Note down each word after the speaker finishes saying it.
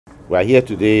We are here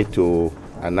today to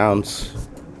announce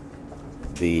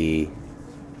the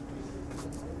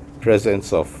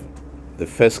presence of the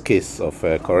first case of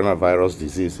coronavirus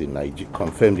disease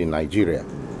confirmed in Nigeria.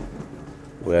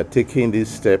 We are taking this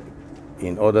step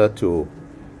in order to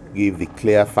give the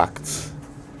clear facts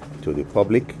to the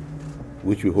public,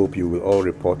 which we hope you will all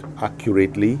report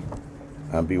accurately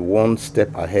and be one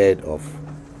step ahead of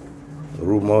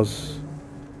rumors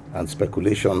and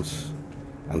speculations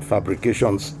and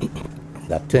fabrications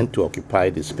that tend to occupy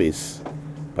the space,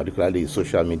 particularly the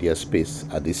social media space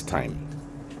at this time.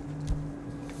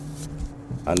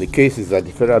 And the case is that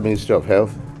the Federal Ministry of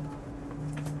Health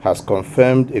has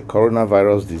confirmed a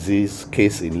coronavirus disease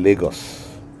case in Lagos,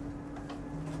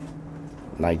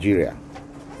 Nigeria,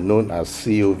 known as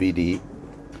COVID-19.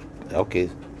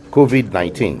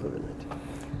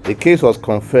 The case was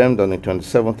confirmed on the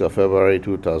 27th of February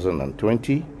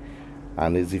 2020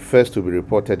 and is the first to be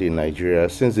reported in Nigeria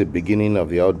since the beginning of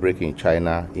the outbreak in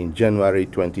China in January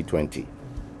 2020.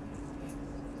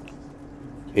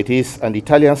 It is an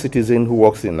Italian citizen who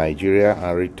works in Nigeria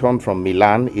and returned from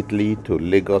Milan, Italy to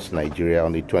Lagos, Nigeria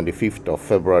on the 25th of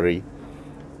February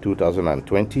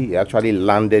 2020. He actually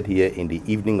landed here in the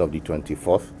evening of the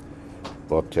 24th,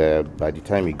 but by the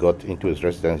time he got into his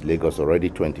residence, Lagos, already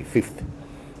 25th.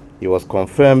 He was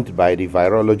confirmed by the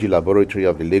virology laboratory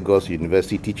of the Lagos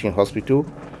University Teaching Hospital,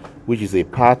 which is a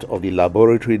part of the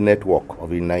laboratory network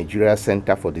of the Nigeria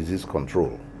Center for Disease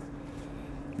Control.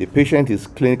 The patient is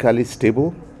clinically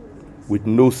stable with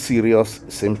no serious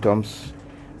symptoms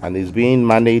and is being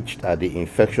managed at the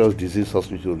Infectious Disease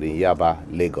Hospital in Yaba,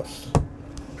 Lagos.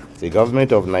 The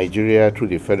government of Nigeria, through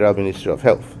the Federal Ministry of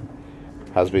Health,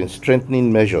 has been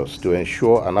strengthening measures to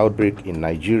ensure an outbreak in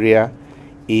Nigeria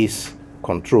is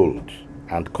controlled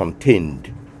and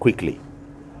contained quickly.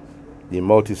 The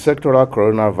multi-sectoral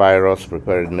coronavirus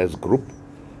preparedness group,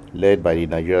 led by the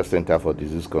Nigeria Center for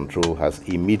Disease Control, has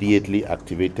immediately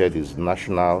activated its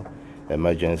National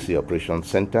Emergency Operations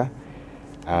Center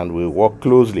and will work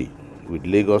closely with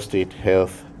Lagos State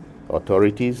Health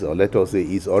Authorities, or let us say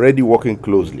is already working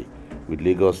closely with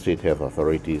Lagos State Health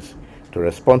Authorities to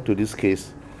respond to this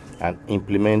case and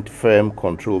implement firm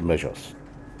control measures.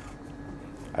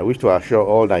 I wish to assure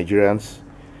all Nigerians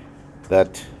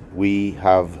that we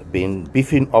have been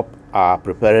beefing up our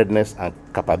preparedness and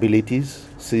capabilities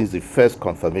since the first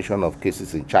confirmation of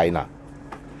cases in China,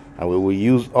 and we will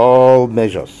use all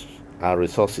measures and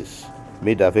resources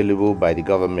made available by the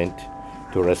government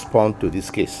to respond to this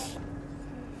case.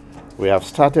 We have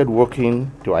started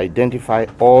working to identify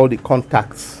all the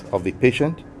contacts of the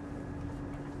patient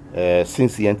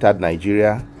since he entered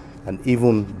Nigeria, and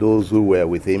even those who were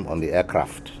with him on the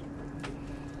aircraft.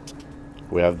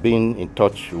 We have been in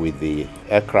touch with the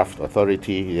aircraft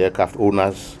authority, the aircraft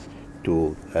owners,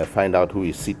 to find out who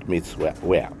his seatmates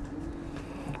were.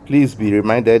 Please be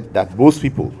reminded that most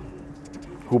people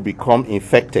who become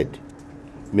infected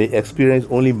may experience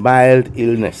only mild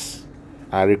illness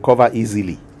and recover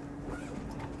easily,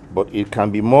 but it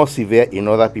can be more severe in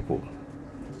other people,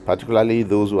 particularly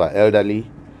those who are elderly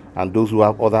and those who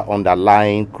have other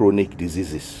underlying chronic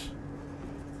diseases.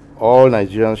 All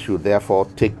Nigerians should therefore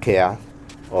take care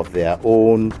of their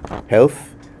own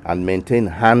health and maintain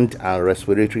hand and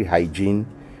respiratory hygiene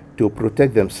to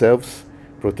protect themselves,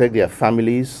 protect their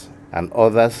families and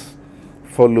others,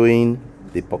 following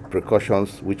the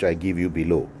precautions which I give you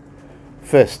below.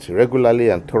 First, regularly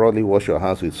and thoroughly wash your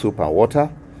hands with soap and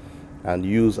water and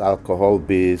use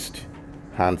alcohol-based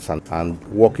hand sanitizer, and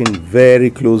working very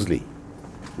closely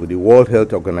with the World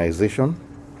Health Organization.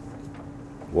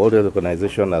 World Health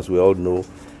Organization, as we all know,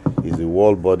 is the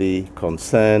world body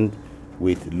concerned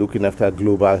with looking after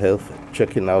global health,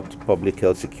 checking out public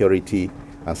health security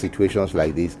and situations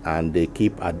like this, and they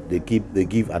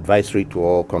give advisory to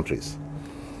all countries.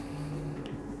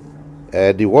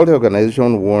 The World Health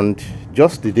Organization warned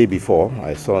just the day before,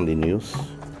 I saw on the news,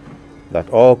 that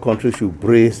all countries should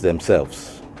brace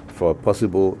themselves for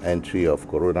possible entry of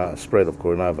spread of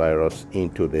coronavirus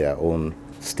into their own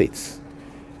states.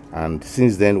 And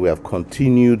since then, we have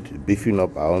continued beefing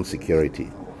up our own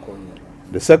security.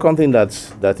 The second thing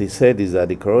that he said is that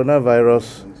the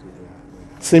coronavirus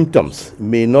symptoms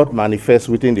may not manifest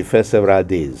within the first several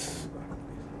days.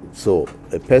 So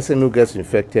a person who gets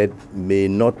infected may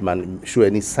not show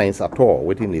any signs at all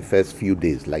within the first few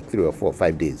days, like 3 or 4 or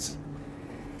 5 days.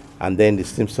 And then the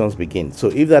symptoms begin. So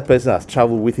if that person has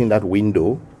traveled within that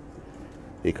window,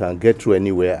 they can get through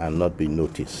anywhere and not be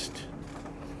noticed.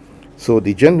 So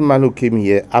the gentleman who came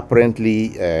here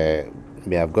apparently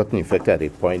may have gotten infected at a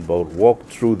point, but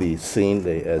walked through the scene,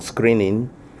 the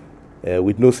screening,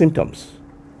 with no symptoms.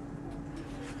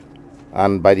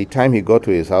 And by the time he got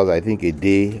to his house, I think a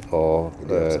day or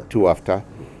two after,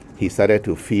 he started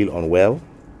to feel unwell.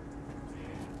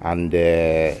 And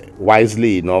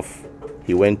wisely enough,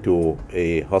 he went to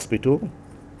a hospital,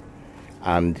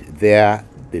 and there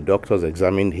the doctors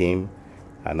examined him,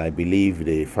 and I believe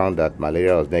they found that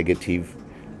malaria was negative,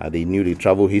 and they knew the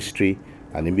travel history,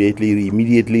 and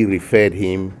immediately referred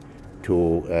him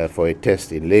to for a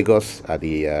test in Lagos at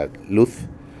the Luth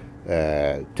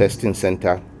testing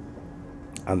center,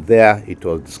 and there it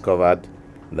was discovered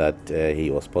that he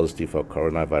was positive for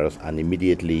coronavirus and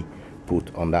immediately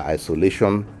put under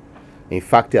isolation. In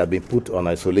fact, he had been put on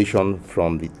isolation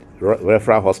from the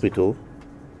referral hospital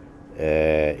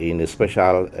in a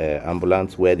special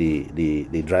ambulance where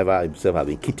the driver himself had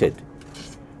been kitted.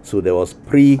 So there was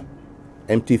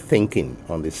pre-empty thinking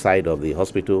on the side of the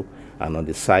hospital and on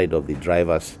the side of the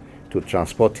drivers to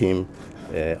transport him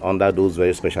under those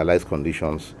very specialized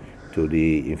conditions to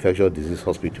the infectious disease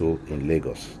hospital in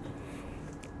Lagos.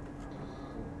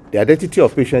 The identity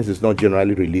of patients is not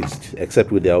generally released except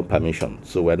with their own permission.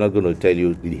 So we're not going to tell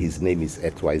you his name is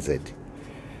XYZ.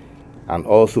 And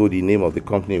also the name of the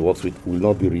company he works with will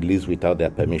not be released without their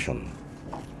permission.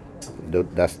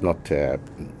 That's not the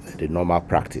normal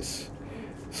practice.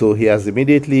 So he has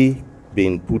immediately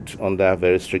been put under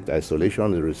very strict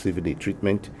isolation, receiving the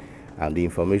treatment, and the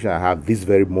information I have this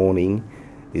very morning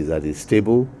is that he's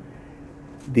stable.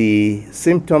 The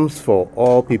symptoms for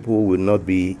all people will not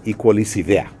be equally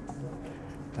severe.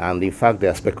 And in fact,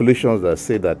 there are speculations that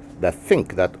say that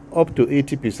think that up to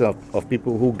 80% of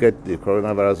people who get the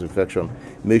coronavirus infection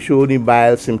may show only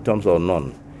mild symptoms or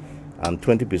none, and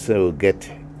 20% will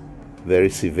get very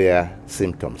severe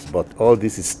symptoms. But all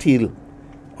this is still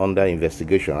under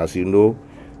investigation. As you know,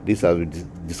 this has been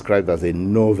described as a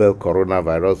novel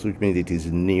coronavirus, which means it is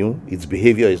new. Its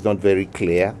behavior is not very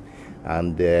clear,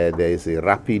 and there is a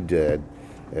rapid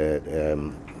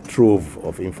trove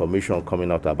of information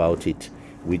coming out about it,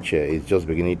 which is just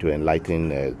beginning to enlighten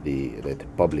the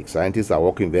public. Scientists are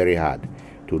working very hard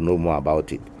to know more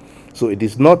about it. So it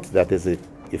is not that there's a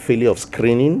failure of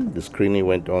screening. The screening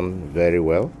went on very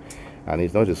well, and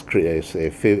it's not a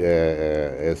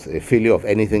failure of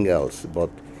anything else.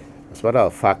 But as a matter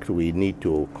of fact, we need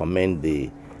to commend the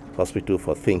hospital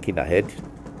for thinking ahead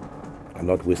and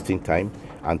not wasting time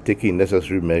and taking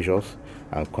necessary measures,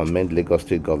 and commend Lagos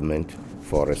State government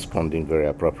for responding very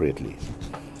appropriately.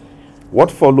 What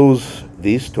follows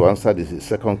this, to answer this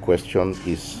second question,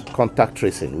 is contact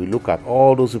tracing. We look at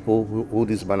all those people who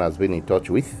this man has been in touch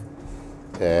with,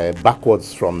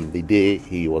 backwards from the day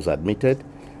he was admitted,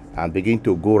 and begin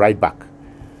to go right back.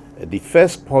 The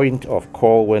first point of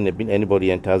call when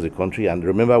anybody enters the country, and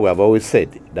remember we have always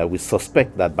said that we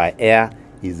suspect that by air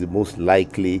is the most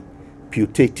likely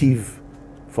putative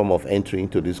form of entry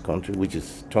into this country, which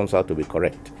turns out to be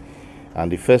correct. And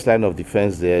the first line of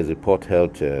defense there is the Port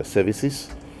Health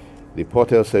Services. The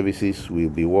Port Health Services will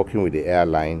be working with the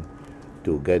airline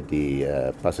to get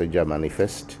the passenger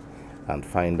manifest and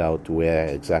find out where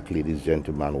exactly this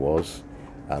gentleman was,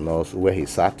 and also where he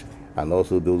sat, and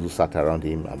also those who sat around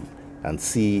him, and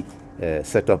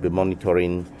set up a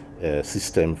monitoring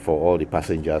system for all the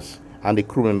passengers and the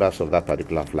crew members of that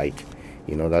particular flight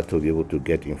in order to be able to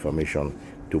get information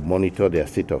to monitor their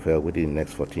state of health within the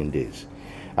next 14 days.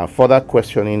 And further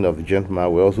questioning of the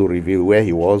gentleman will also reveal where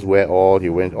he was, where all he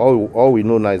went. All we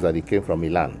know now is that he came from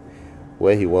Milan,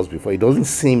 where he was before. It doesn't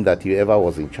seem that he ever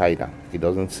was in China. It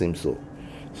doesn't seem so.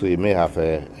 So he may have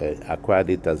acquired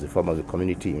it as a form of a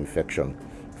community infection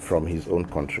from his own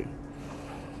country.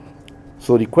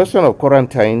 So the question of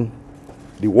quarantine,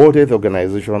 the World Health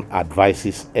Organization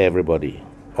advises everybody,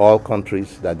 all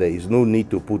countries, that there is no need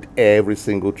to put every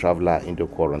single traveler into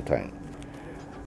quarantine.